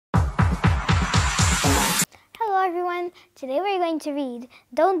Hello everyone, today we're going to read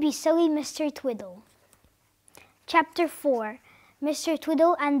Don't Be Silly, Mr. Twiddle. Chapter 4, Mr.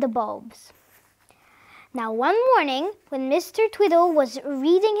 Twiddle and the Bulbs. Now one morning, when Mr. Twiddle was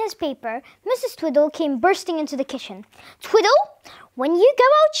reading his paper, Mrs. Twiddle came bursting into the kitchen. Twiddle, when you go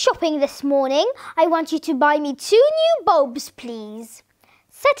out shopping this morning, I want you to buy me 2 new bulbs, please.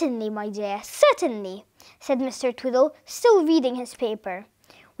 Certainly, my dear, certainly, said Mr. Twiddle, still reading his paper.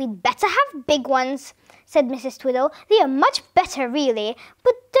 We'd better have big ones, said Mrs. Twiddle. They are much better, really,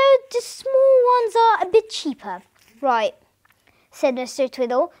 but the small ones are a bit cheaper. Right, said Mr.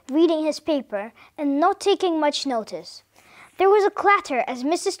 Twiddle, reading his paper and not taking much notice. There was a clatter as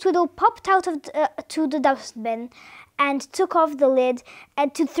Mrs. Twiddle popped out to the dustbin and took off the lid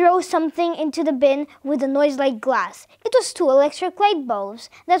and to throw something into the bin with a noise like glass. It was 2 electric light bulbs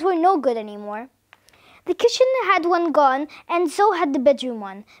that were no good anymore. The kitchen had one gone, and so had the bedroom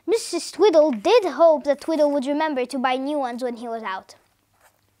one. Mrs. Twiddle did hope that Twiddle would remember to buy new ones when he was out.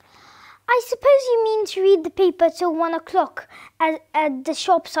 I suppose you mean to read the paper till 1 o'clock, as the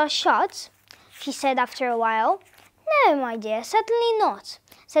shops are shut, she said after a while. No, my dear, certainly not,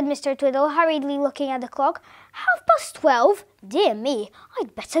 said Mr. Twiddle, hurriedly looking at the clock. 12:30? Dear me,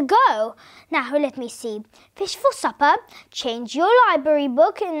 I'd better go. Now, let me see. Fish for supper, change your library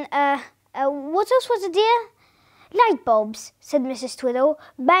book, and, what else was it, dear? Light bulbs, said Mrs. Twiddle,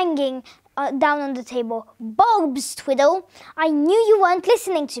 banging down on the table. Bulbs, Twiddle. I knew you weren't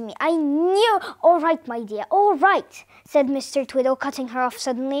listening to me. I knew. All right, my dear, all right, said Mr. Twiddle, cutting her off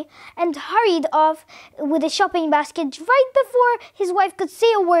suddenly, and hurried off with a shopping basket right before his wife could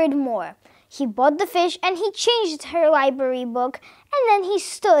say a word more. He bought the fish and he changed her library book, and then he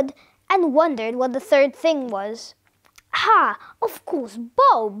stood and wondered what the third thing was. Ha! Of course,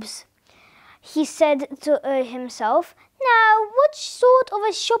 bulbs, he said to himself. Now, what sort of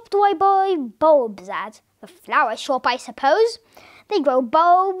a shop do I buy bulbs at? A flower shop, I suppose. They grow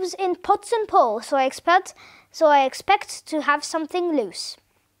bulbs in pots and pans, so I expect to have something loose.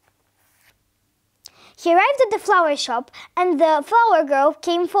 He arrived at the flower shop, and the flower girl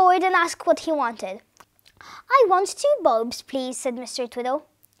came forward and asked what he wanted. I want 2 bulbs, please, said Mr. Twiddle.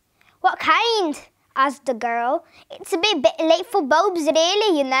 What kind? Asked the girl. It's a bit late for bulbs,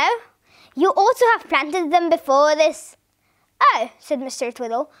 really, you know. You ought to have planted them before this. Oh, said Mr.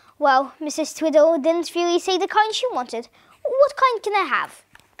 Twiddle. Well, Mrs. Twiddle didn't really say the kind she wanted. What kind can I have?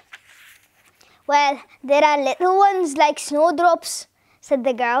 Well, there are little ones like snowdrops, said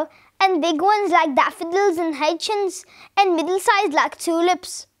the girl, and big ones like daffodils and hyacinths, and middle-sized like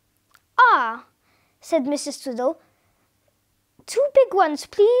tulips. Ah, said Mrs. Twiddle. 2 big ones,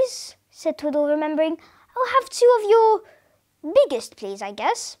 please, said Twiddle, remembering. I'll have 2 of your biggest, please, I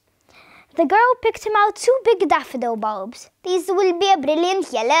guess. The girl picked him out 2 big daffodil bulbs. These will be a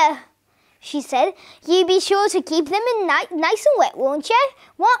brilliant yellow, she said. You be sure to keep them in nice and wet, won't you?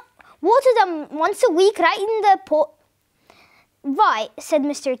 Water them once a week right in the pot. Right, said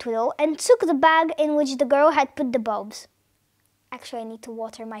Mr. Twiddle, and took the bag in which the girl had put the bulbs. Actually, I need to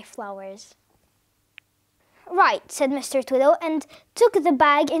water my flowers. Right, said Mr. Twiddle, and took the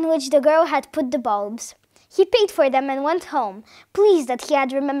bag in which the girl had put the bulbs. He paid for them and went home, pleased that he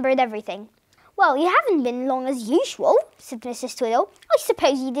had remembered everything. Well, you haven't been long as usual, said Mrs. Twiddle. I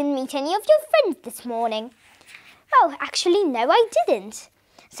suppose you didn't meet any of your friends this morning. Well, actually, no, I didn't,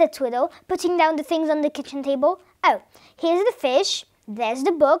 said Twiddle, putting down the things on the kitchen table. Oh, here's the fish, there's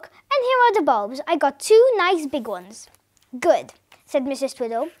the book, and here are the bulbs. I got 2 nice big ones. Good, said Mrs.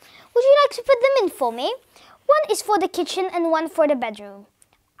 Twiddle. Would you like to put them in for me? One is for the kitchen and one for the bedroom.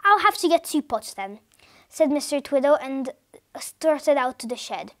 I'll have to get 2 pots then, said Mr. Twiddle, and started out to the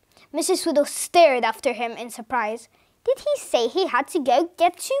shed. Mrs. Twiddle stared after him in surprise. Did he say he had to go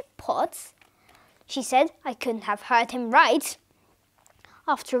get 2 pots? She said. I couldn't have heard him right.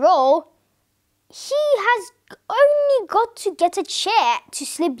 After all, he has only got to get a chair to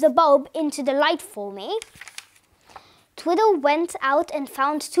slip the bulb into the light for me. Twiddle went out and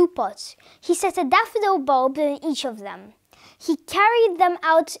found 2 pots. He set a daffodil bulb in each of them. He carried them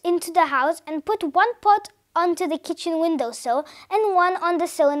out into the house and put 1 pot onto the kitchen windowsill and 1 on the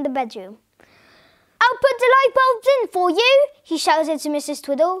sill in the bedroom. I'll put the light bulbs in for you, he shouted to Mrs.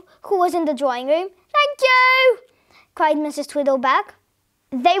 Twiddle, who was in the drawing room. Thank you, cried Mrs. Twiddle back.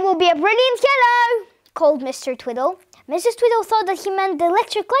 They will be a brilliant yellow, called Mr. Twiddle. Mrs. Twiddle thought that he meant the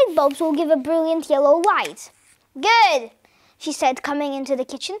electric light bulbs will give a brilliant yellow light. Good, she said, coming into the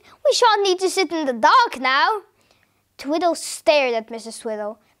kitchen. We shan't need to sit in the dark now. Twiddle stared at Mrs.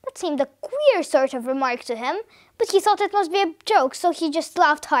 Twiddle. That seemed a queer sort of remark to him, but he thought it must be a joke, so he just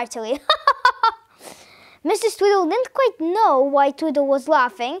laughed heartily. Mrs. Twiddle didn't quite know why Twiddle was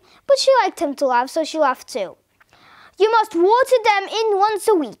laughing, but she liked him to laugh, so she laughed too. You must water them in once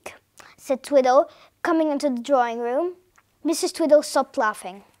a week, said Twiddle, coming into the drawing room. Mrs. Twiddle stopped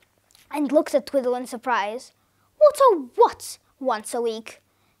laughing and looked at Twiddle in surprise. What once a week?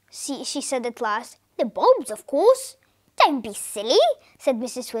 She said at last. The bulbs, of course. Don't be silly, said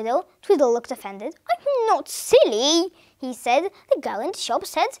Mrs. Twiddle. Twiddle looked offended. I'm not silly, he said. The girl in the shop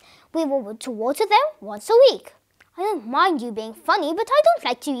said we were to water them once a week. I don't mind you being funny, but I don't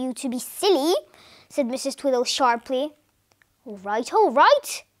like you to be silly, said Mrs. Twiddle sharply. All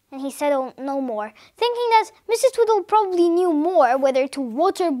right, and he said no more, thinking that Mrs. Twiddle probably knew more whether to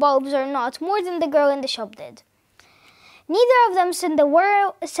water bulbs or not more than the girl in the shop did. Neither of them said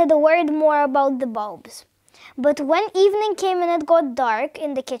a word more about the bulbs. But when evening came and it got dark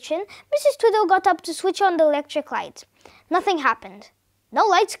in the kitchen, Mrs. Twiddle got up to switch on the electric light. Nothing happened. No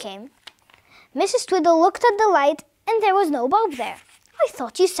lights came. Mrs. Twiddle looked at the light and there was no bulb there. I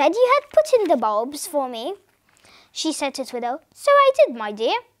thought you said you had put in the bulbs for me, she said to Twiddle. So I did, my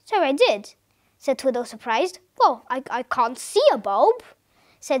dear, so I did, said Twiddle, surprised. Well, I can't see a bulb,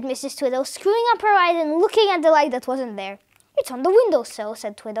 said Mrs. Twiddle, screwing up her eyes and looking at the light that wasn't there. It's on the windowsill,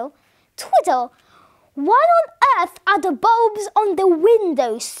 said Twiddle. Twiddle, why on earth are the bulbs on the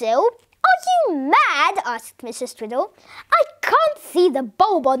windowsill? Are you mad? Asked Mrs. Twiddle. I can't see the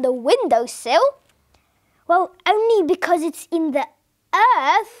bulb on the windowsill. Well, only because it's in the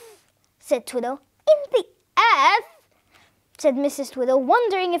earth, said Twiddle. In the earth, said Mrs. Twiddle,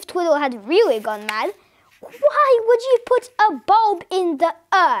 wondering if Twiddle had really gone mad. Why would you put a bulb in the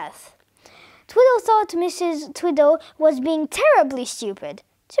earth? Twiddle thought Mrs. Twiddle was being terribly stupid.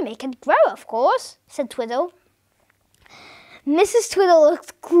 To make it grow, of course, said Twiddle. Mrs. Twiddle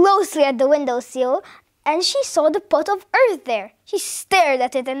looked closely at the windowsill and she saw the pot of earth there. She stared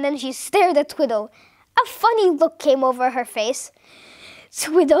at it and then she stared at Twiddle. A funny look came over her face.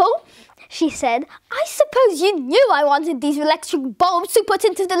 Twiddle, she said, I suppose you knew I wanted these electric bulbs to put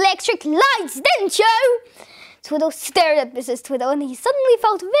into the electric lights, didn't you? Twiddle stared at Mrs. Twiddle and he suddenly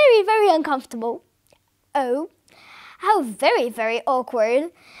felt very, very uncomfortable. Oh, how very, very awkward.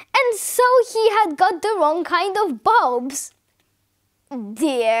 And so he had got the wrong kind of bulbs.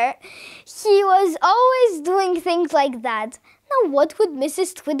 Dear, he was always doing things like that. Now what would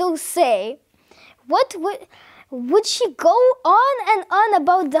Mrs. Twiddle say? Would she go on and on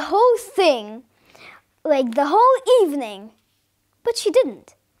about the whole thing? Like the whole evening? But she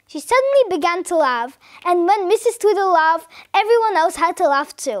didn't. She suddenly began to laugh, and when Mrs. Twiddle laughed, everyone else had to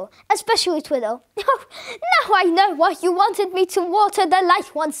laugh too, especially Twiddle. Oh, now I know why you wanted me to water the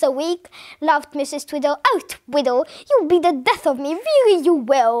light once a week, laughed Mrs. Twiddle. Oh, Twiddle, you'll be the death of me, really you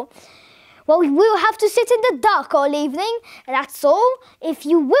will. Well, we'll have to sit in the dark all evening, that's all, if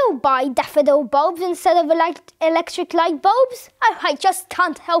you will buy daffodil bulbs instead of electric light bulbs. Oh, I just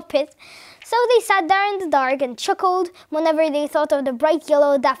can't help it. So they sat there in the dark and chuckled whenever they thought of the bright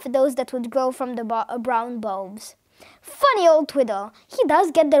yellow daffodils that would grow from the brown bulbs. Funny old Twiddle. He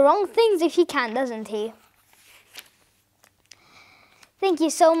does get the wrong things if he can, doesn't he? Thank you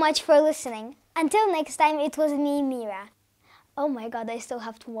so much for listening. Until next time, it was me, Mira. Oh my God, I still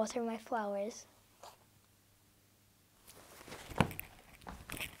have to water my flowers.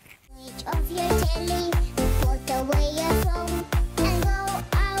 Switch off your telly.